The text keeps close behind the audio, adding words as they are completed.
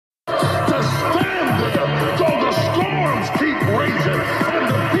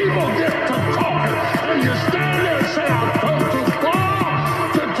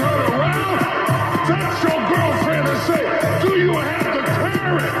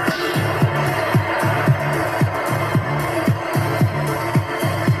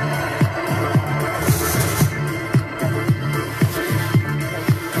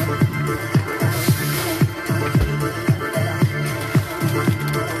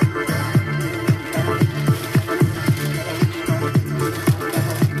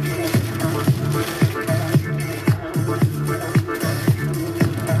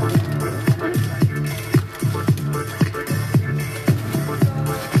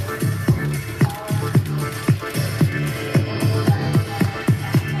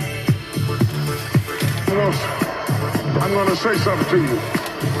to say something to you.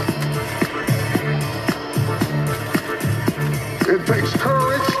 It takes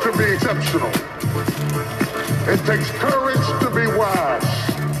courage to be exceptional. It takes courage to be wise.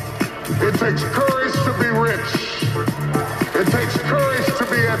 It takes courage to be rich. It takes courage to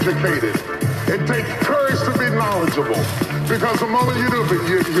be educated. It takes courage to be knowledgeable. Because the moment you do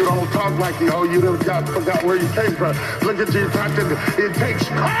it, you don't talk like you forgot where you came from. Look at you talking. It takes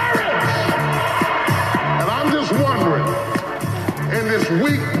courage. And I'm just wondering, in this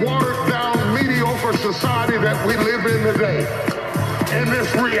weak, watered down, mediocre society that we live in today, in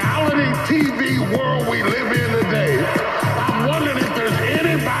this reality TV world we live in today, I'm wondering if there's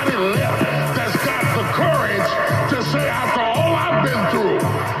anybody left that's got the courage to say, after all I've been through,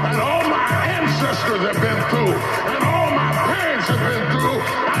 and all my ancestors have been through, and all my parents have been through,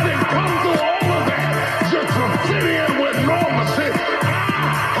 I didn't come through all of that just to fit in with normalcy.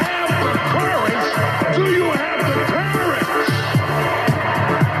 I have the courage. Do you have the courage?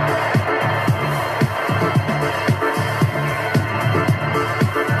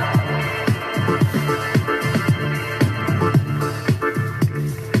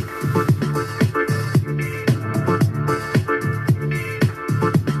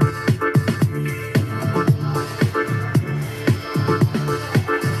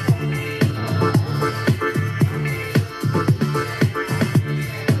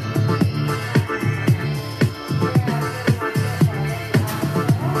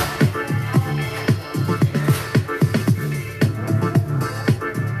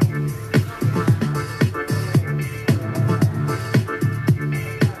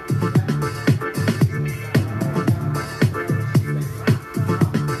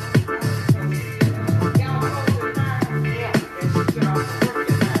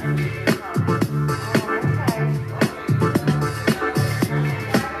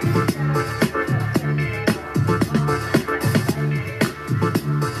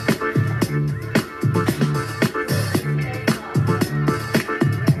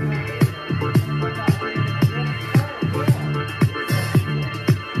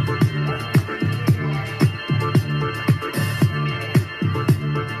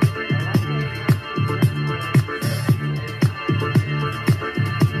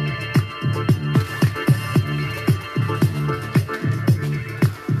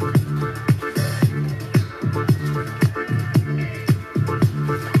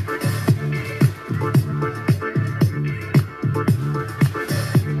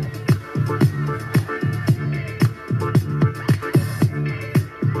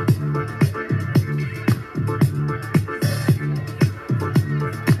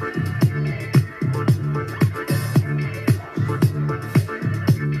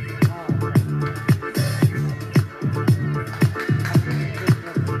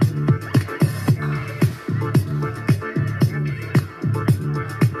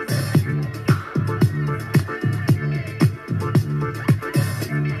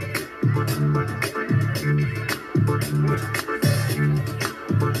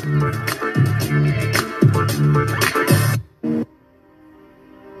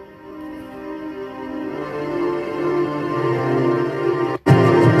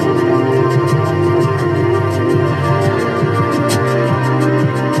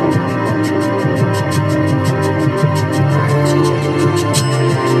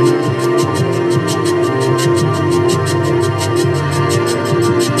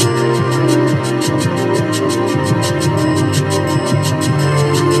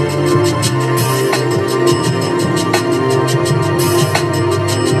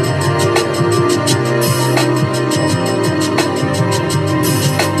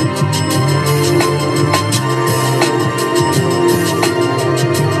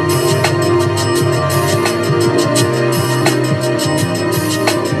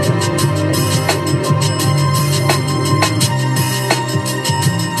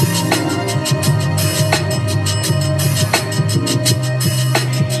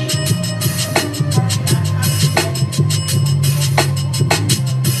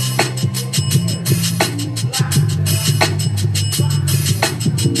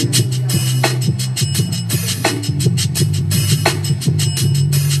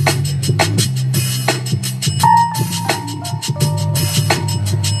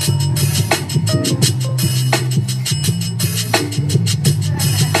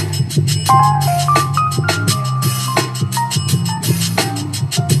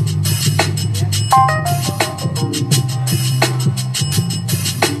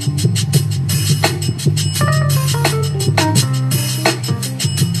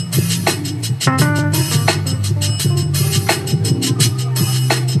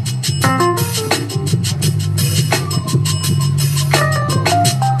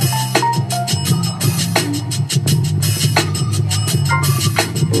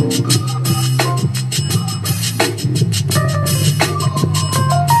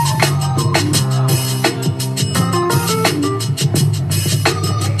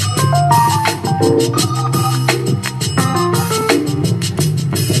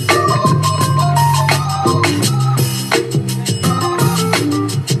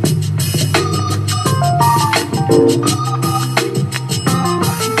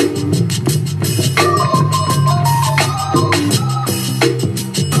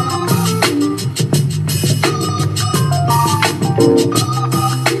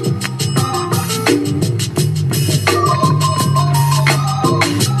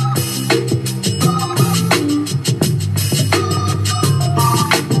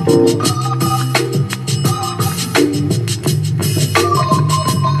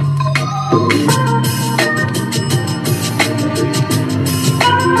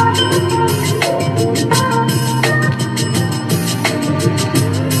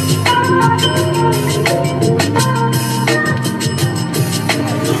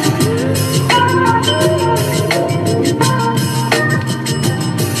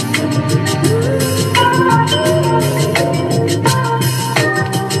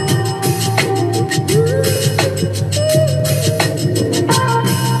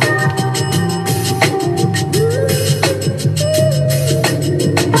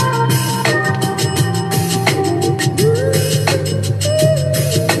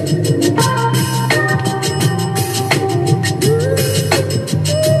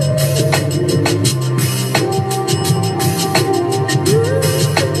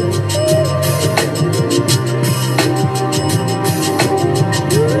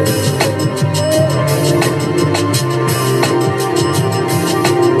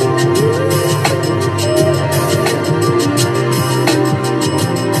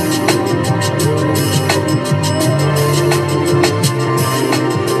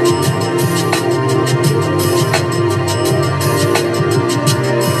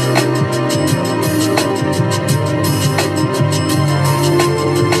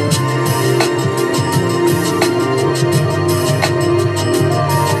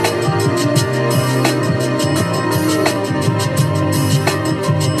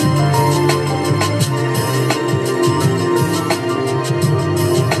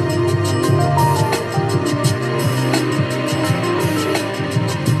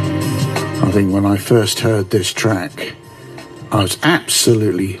 I think when I first heard this track, I was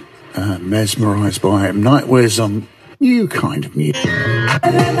absolutely mesmerised by it. Nightwire's on new kind of music.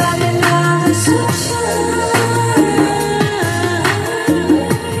 Everybody loves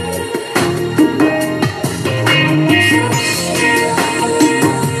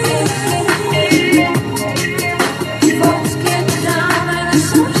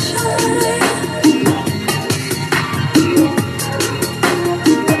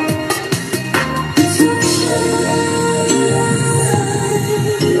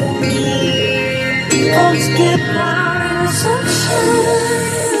get down in the sunshine.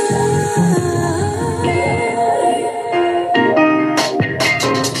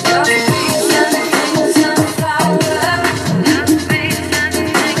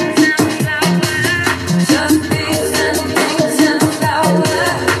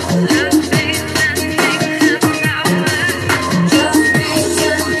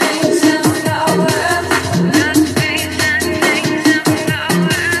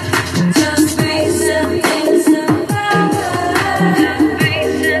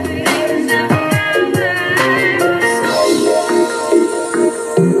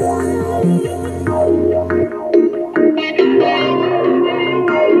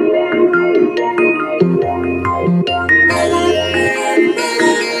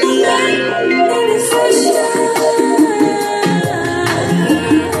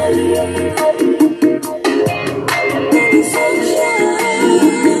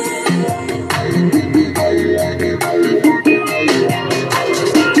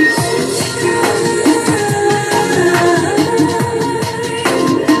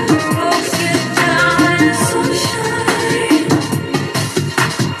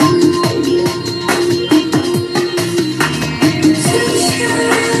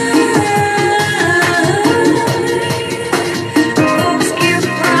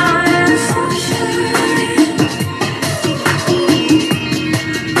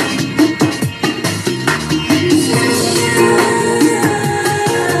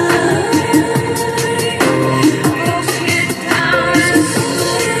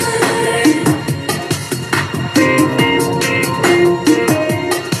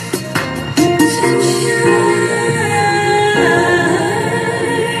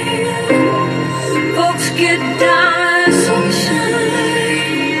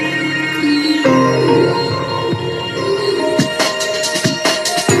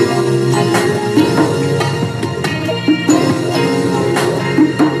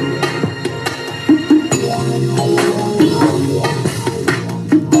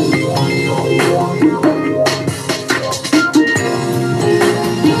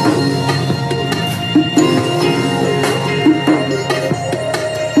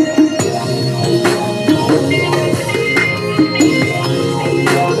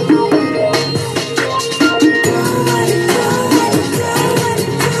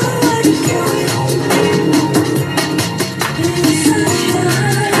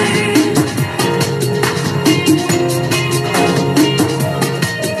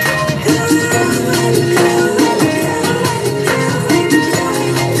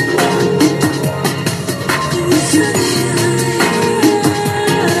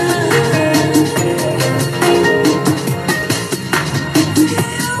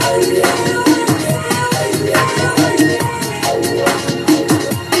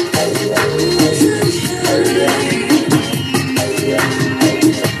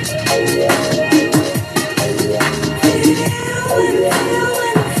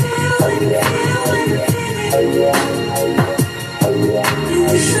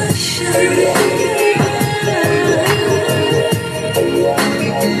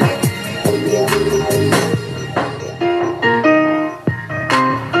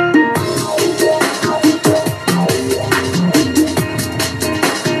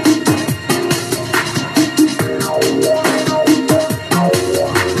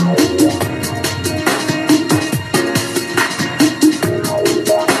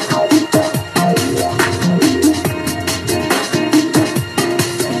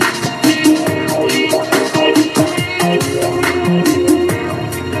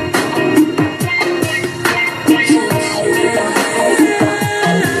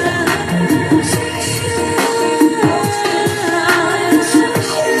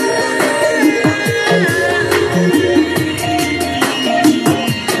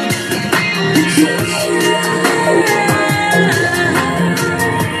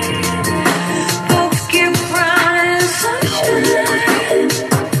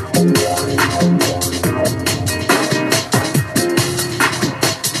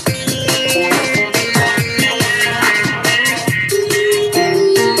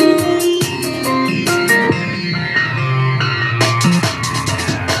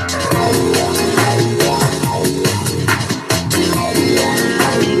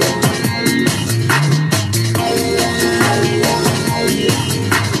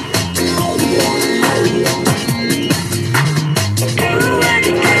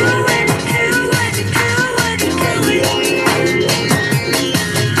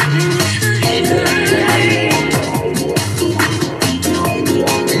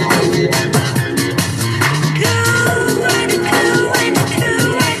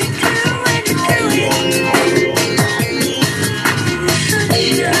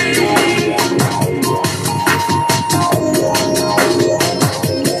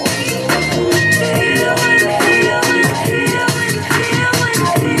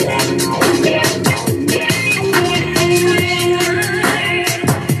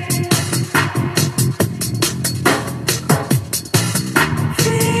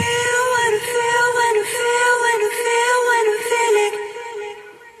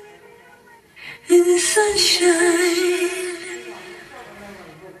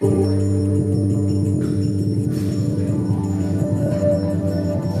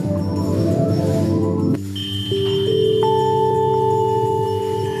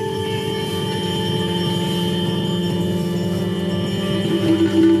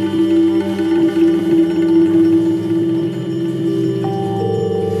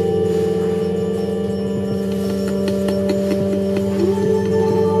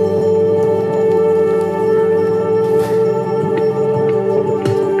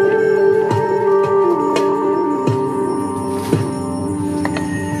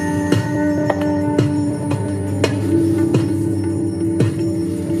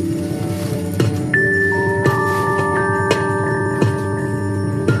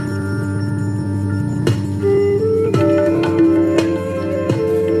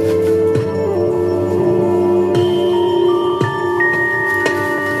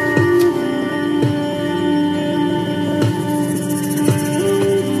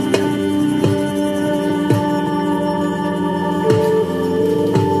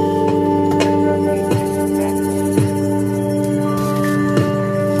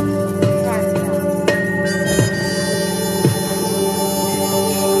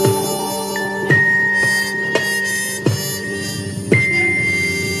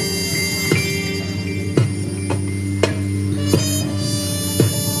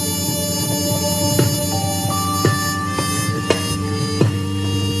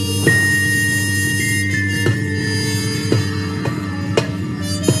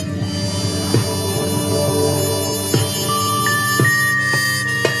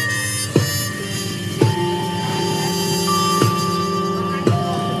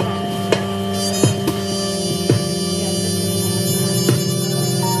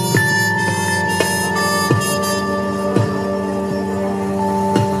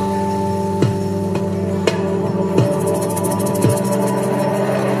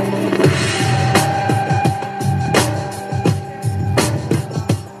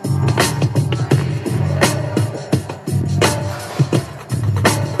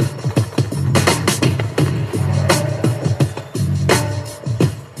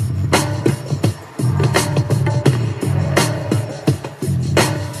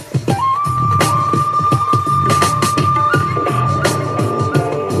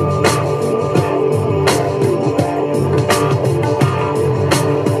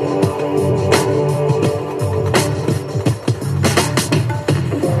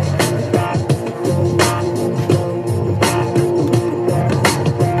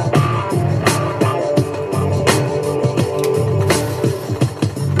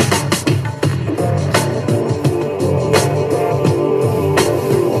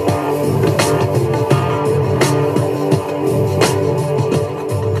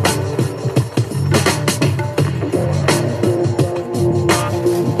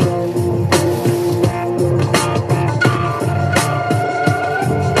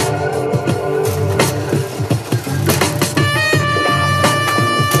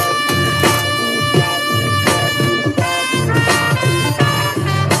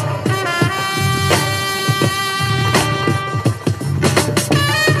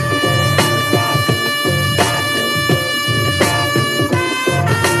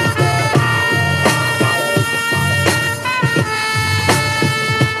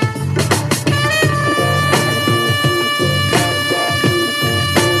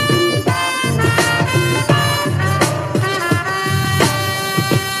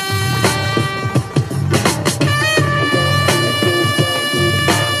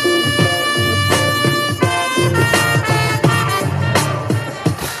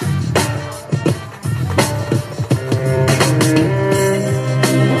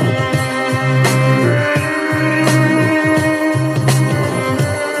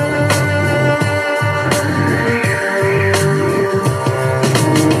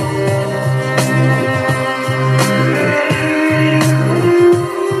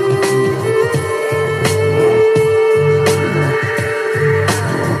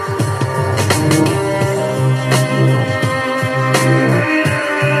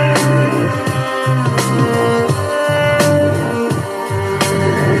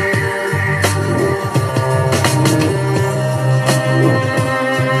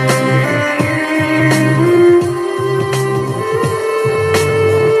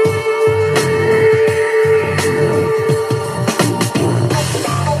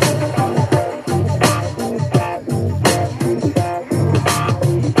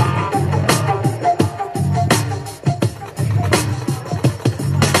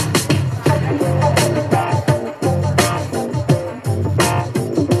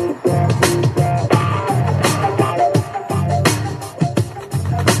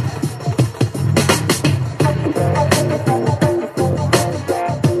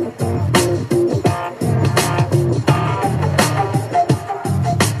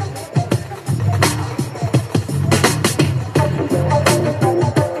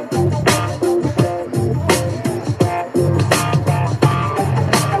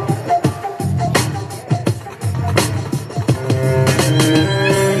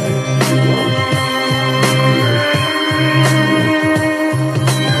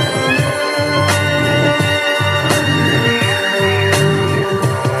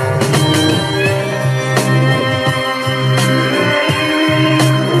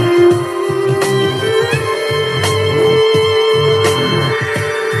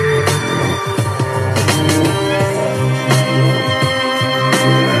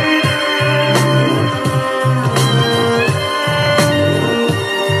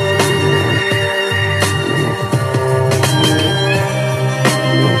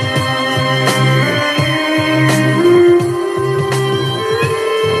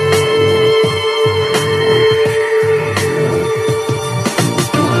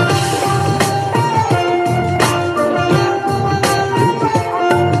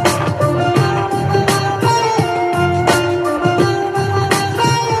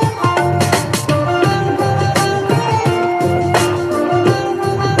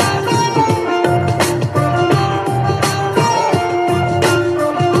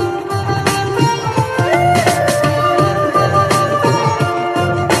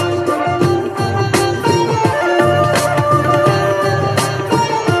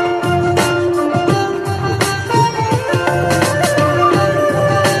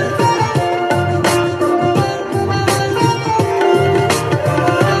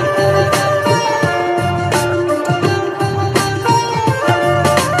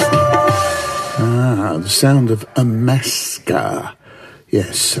 sound of Amaska.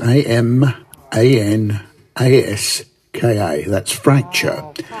 Yes, Amaska. That's Fracture.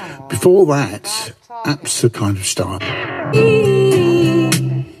 Before that, that's the kind of style.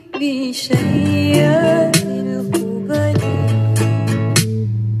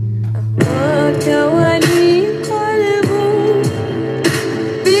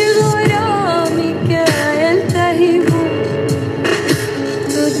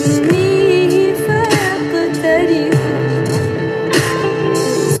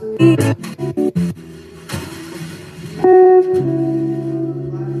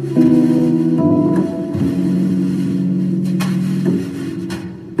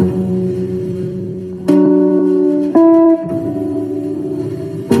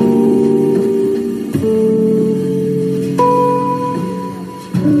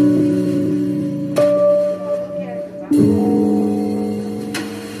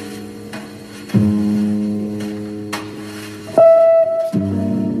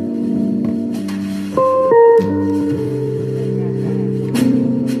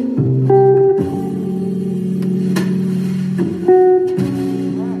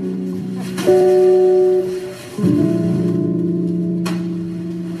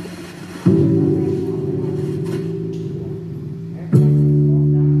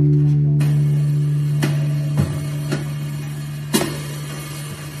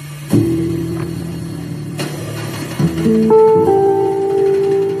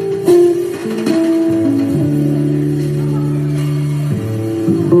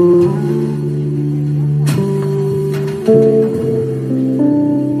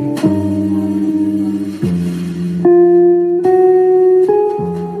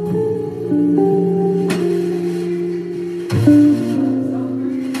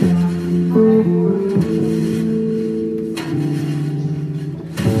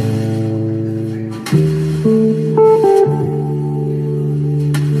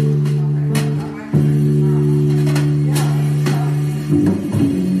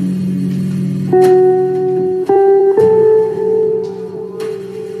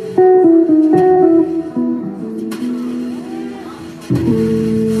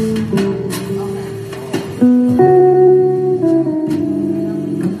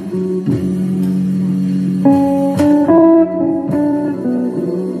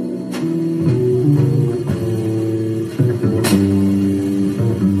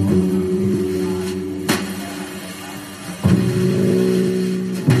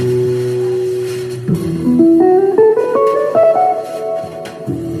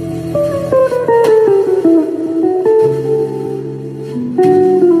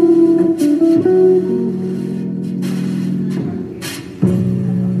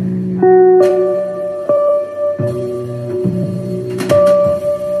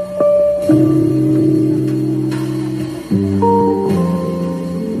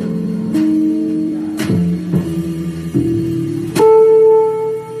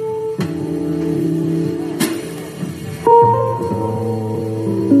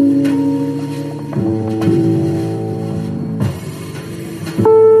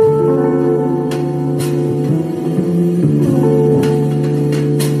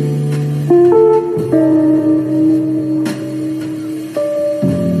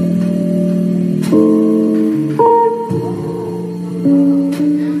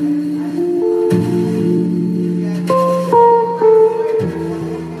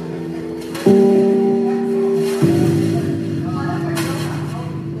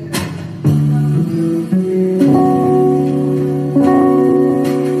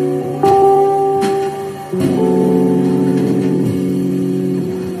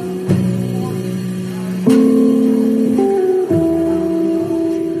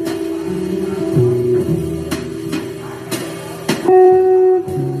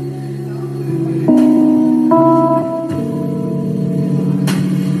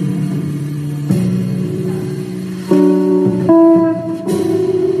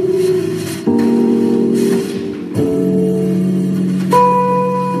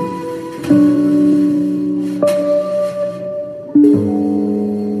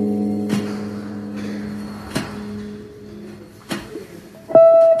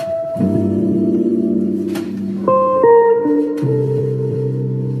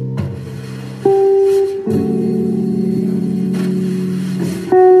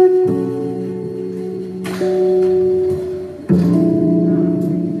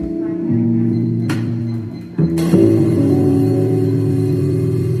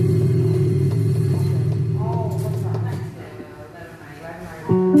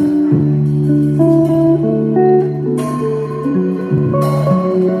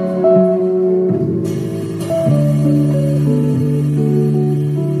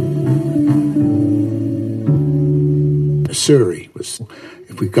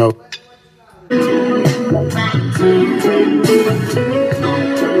 if we go...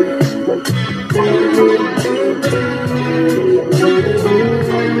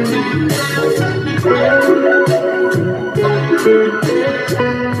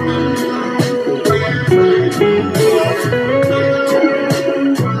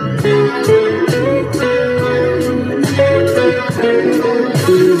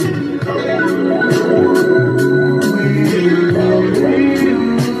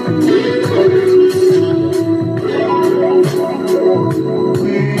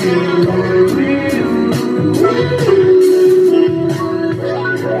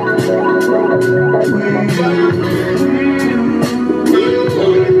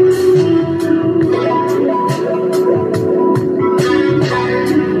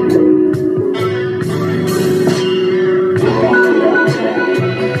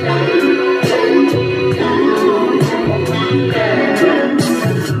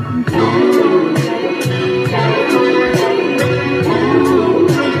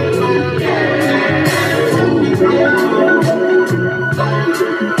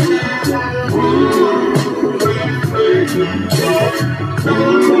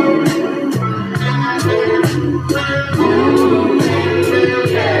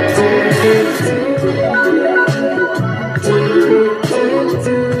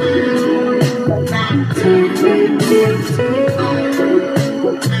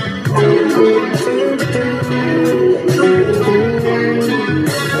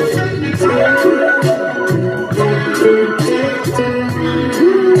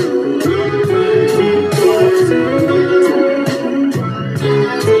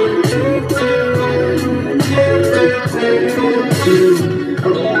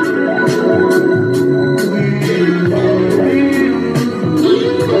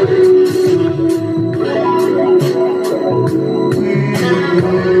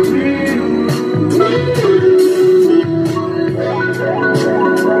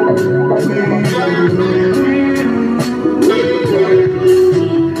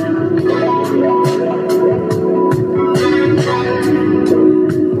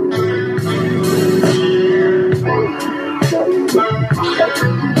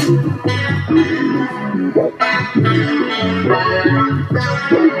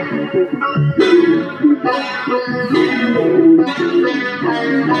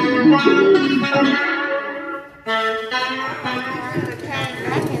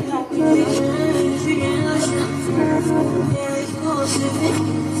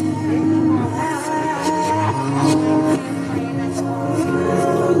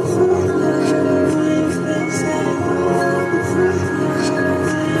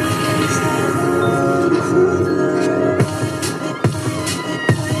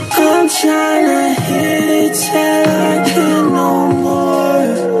 I'm tryna hit it till I can no more.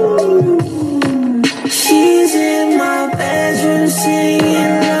 She's in my bedroom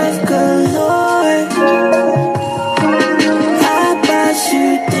singing love galore. I buy you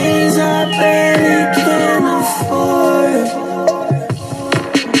things I barely can afford.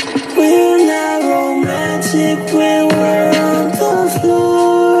 We're not romantic when we're on the floor.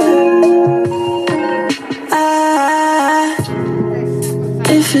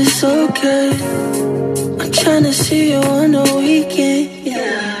 If it's okay, I'm tryna see you on the weekend,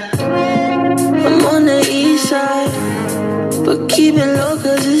 yeah. I'm on the east side, but keep it low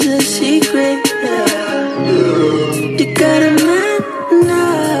cause it's a secret, yeah. You got a man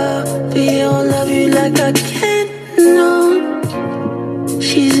now, but he don't love you like I can, no.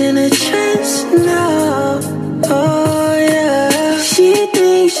 She's in a trance now, oh yeah. She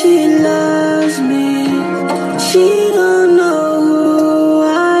thinks she loves me, she don't know who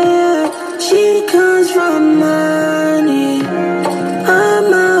I am. She comes from money,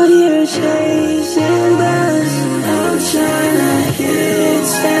 I'm out here chasing bands. I'm tryna hit it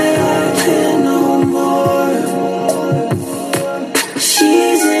till I can no more.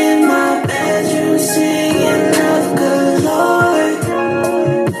 She's in my bedroom singing love galore.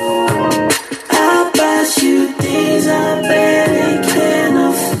 I buy you things I barely can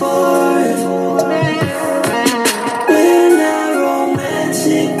afford. We're not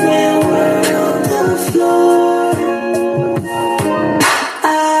romantic when we're on the floor.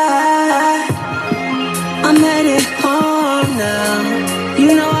 I'm headed home now. You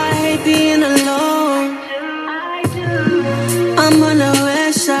know I hate being alone. I'm on the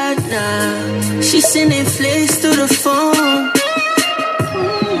west side now. She's sending flicks through the phone.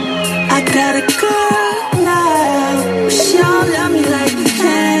 I got a girl now, but she don't love me like you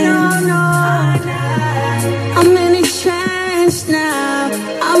can. I'm in a trance now.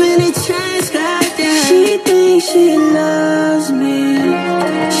 I'm in a trance, goddamn. She thinks she loves me,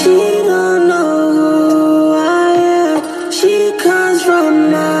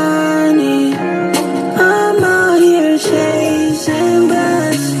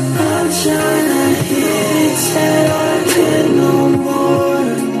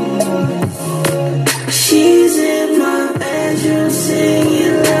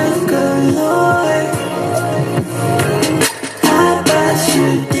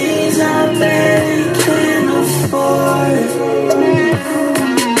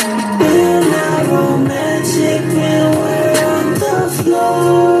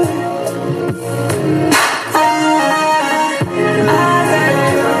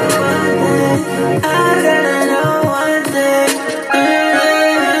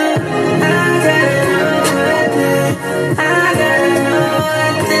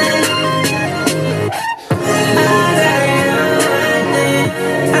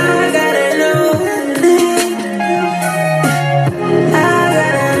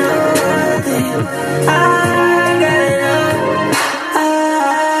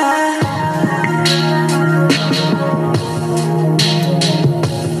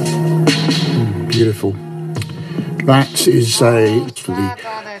 that is for the.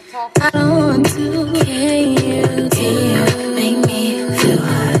 I don't want to. Can you make me feel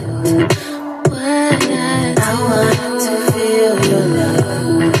hot? What? I want to feel your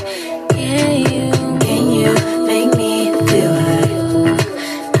love. Can you make me feel hot?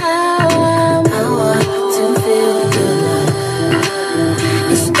 I want to feel your love.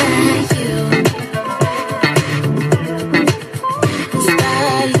 Is that you? Is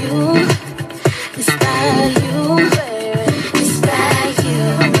that you? Is that you? Is that you?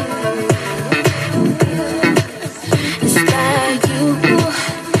 Is that you?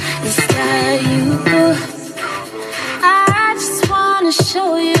 Is that you? I just wanna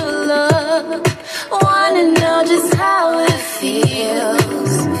show you love. Wanna know just how it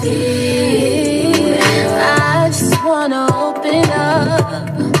feels. I just wanna open up.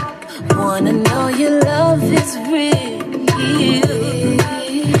 Wanna know your love is real.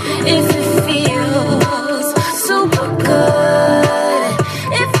 If it feels super good,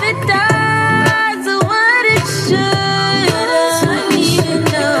 if it does what it should,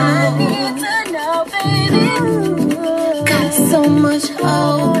 I need to know, baby. Got so much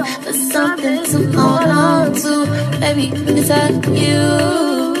hope for something to hold on to, baby. Is that you?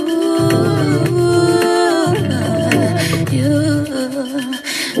 You,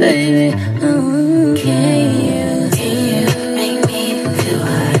 baby. Can you make me feel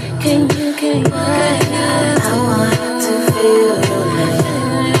hot? Can you? I want to feel your love.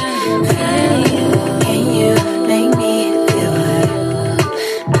 Can you make me feel hot?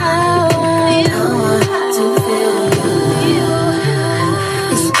 I want to feel your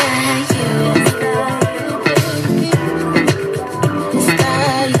love. Is that you? Is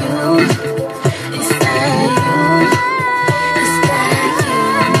that you? Is that you? Is that you?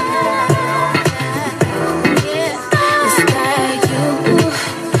 Is that you?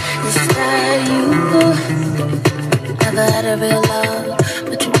 Is that you? Never had a real love,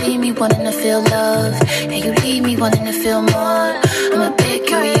 but you leave me wanting to feel love, and you leave me wanting to feel more. I'm a bit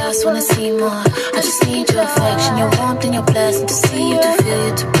curious, wanna see more. I just need your affection, your warmth and your blessing, to see you, to feel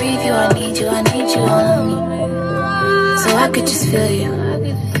you, to breathe you. I need you all of me, so I could just feel you.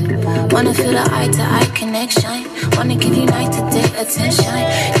 Wanna feel the eye-to-eye connection. Wanna give you night to day attention.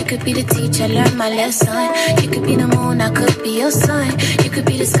 You could be the teacher, learn my lesson. You could be the moon, I could be your sun. You could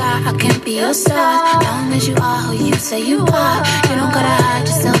be the sky, I can be your star. Long as you are who you say you are, you don't gotta hide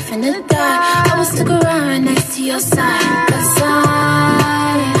yourself in the dark. I will stick around next to your side, 'cause I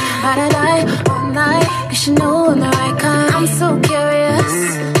ride all night. You should know